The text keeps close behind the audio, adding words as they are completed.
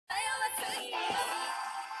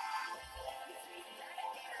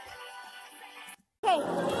Okay.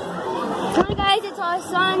 Hi guys, it's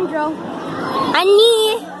Alessandro. And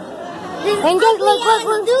me. And guys, look. And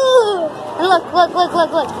look.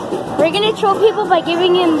 We're gonna troll people by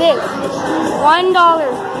giving him this. $1.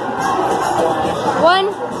 One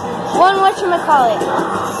whatchamacallit.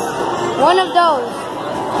 One of those.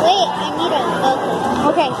 Wait, I need a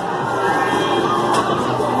Okay.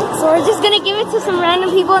 So we're just gonna give it to some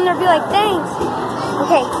random people and they'll be like, thanks.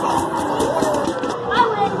 Okay.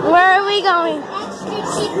 Where are we going?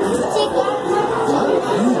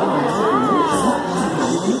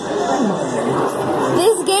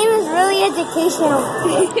 This game is really educational.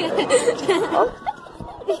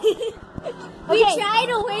 We tried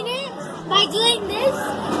to win it by doing this,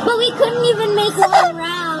 but we couldn't even make one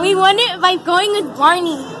round. We won it by going with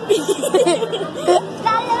Barney.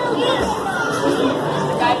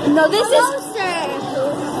 No, this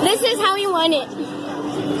is how we won it.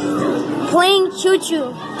 Playing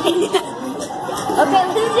choo-choo. Okay,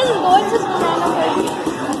 let's just go into some random person.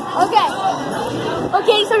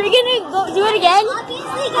 Okay, so we're gonna go do it again?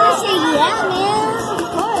 Obviously gonna say yeah, man. Of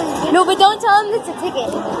course. No, but don't tell them it's a ticket.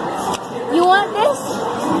 You want this?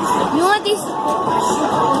 You want these?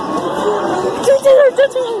 Do it to her, do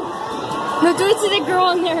it to her. No, do it to the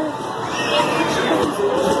girl in there.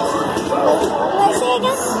 What do I say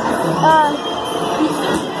again?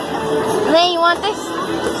 Then you want this?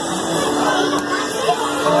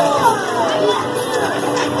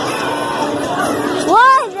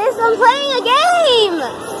 What? I'm playing a game!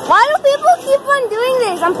 Why do people keep on doing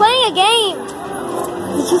this? I'm playing a game.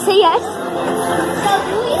 Did you say yes?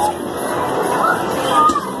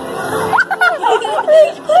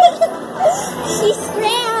 She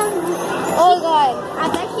scrammed. Oh god. I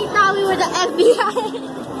bet she thought we were the FBI.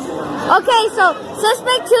 Okay, so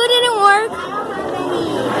suspect 2 didn't work.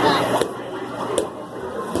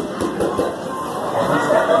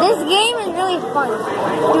 This game is really fun.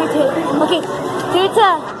 Okay, do it to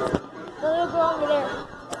the little girl over there.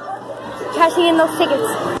 Cashing in those tickets.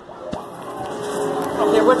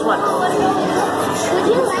 Okay, which one? Would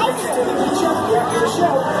you like to?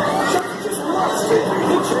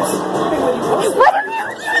 What are you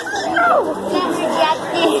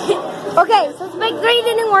rejected? Okay, suspect 3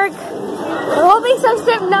 didn't work. We're hoping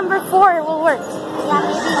suspect number 4 will work. Yeah,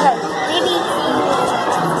 maybe.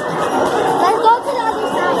 Let's go to the other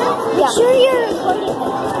side. Yeah. Sure you're recording.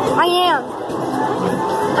 I am.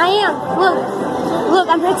 Look,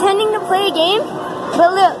 I'm pretending to play a game,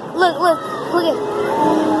 but look at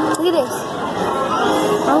this.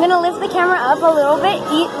 I'm gonna lift the camera up a little bit,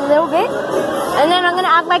 and then I'm gonna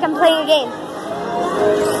act like I'm playing a game.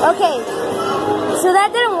 Okay, so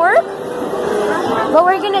that didn't work, but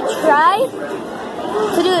we're gonna try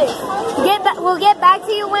to do it. We'll get back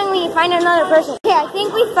to you when we find another person. Okay, I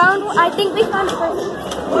think we found a person.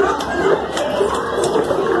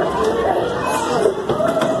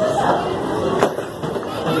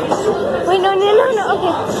 Wait, no,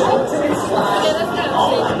 okay.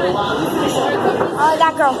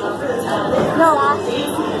 That girl. No.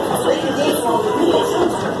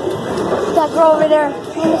 That girl over there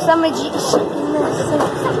in the summer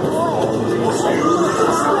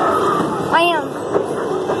I am.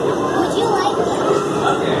 Would you like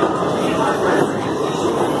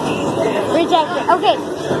Rejected. Okay,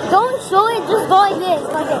 don't show it, just go like this.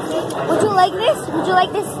 Would you like this? Would you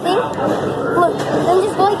like this thing? Look, then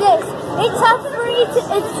just go like this. It's tough for you to,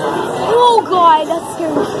 oh god, that's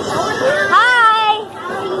scary. Hi!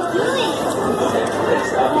 How are you doing?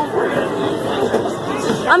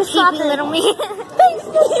 I'm a stalker. Little me. Thanks,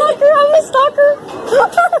 stalker. I'm a stalker.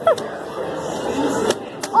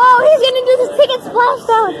 Oh, he's gonna do this ticket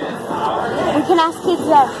splashdown. We can ask kids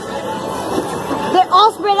that. They're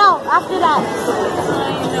all spread out after that.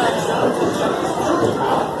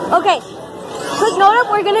 Okay. Quick note up,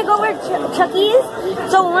 we're gonna go where Chucky is.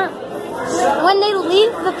 So when they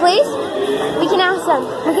leave the place, we can ask them.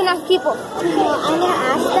 We can ask people. I'm gonna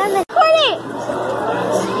ask them. Record it!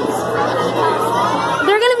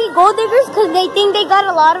 They're gonna be gold diggers because they think they got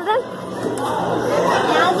a lot of them.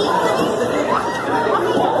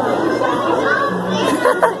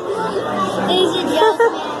 He's a joke,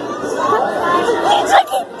 man.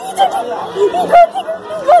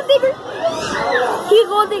 He's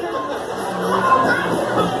gold digger.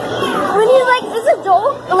 When he's like, it's a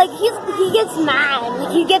joke. Like he gets mad.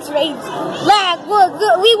 Like he gets raged. Like look,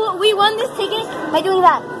 we won this ticket by doing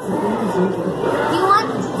that. Do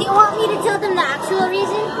you want me to tell them the actual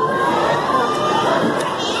reason?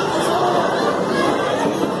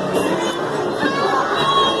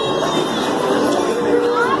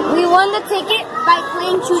 We won the ticket by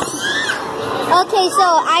playing choo-choo. Okay, so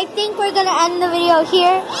I think we're gonna end the video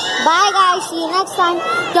here. Bye guys, see you next time.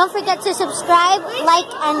 Don't forget to subscribe, like,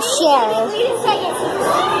 and share. Wait a second.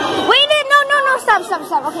 Wait, no, stop.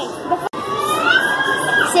 Okay.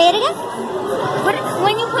 Say it again.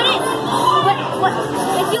 When you put it,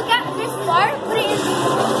 if you get this far, put it in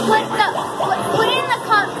the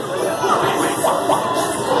comments.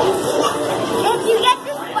 If you get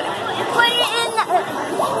this,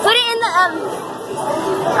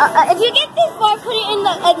 if you get this far, put it in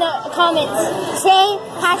the comments. Say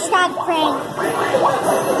 #prank.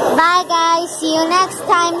 Bye guys, see you next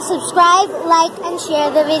time. Subscribe, like, and share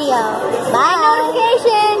the video. Bye.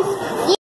 Notifications.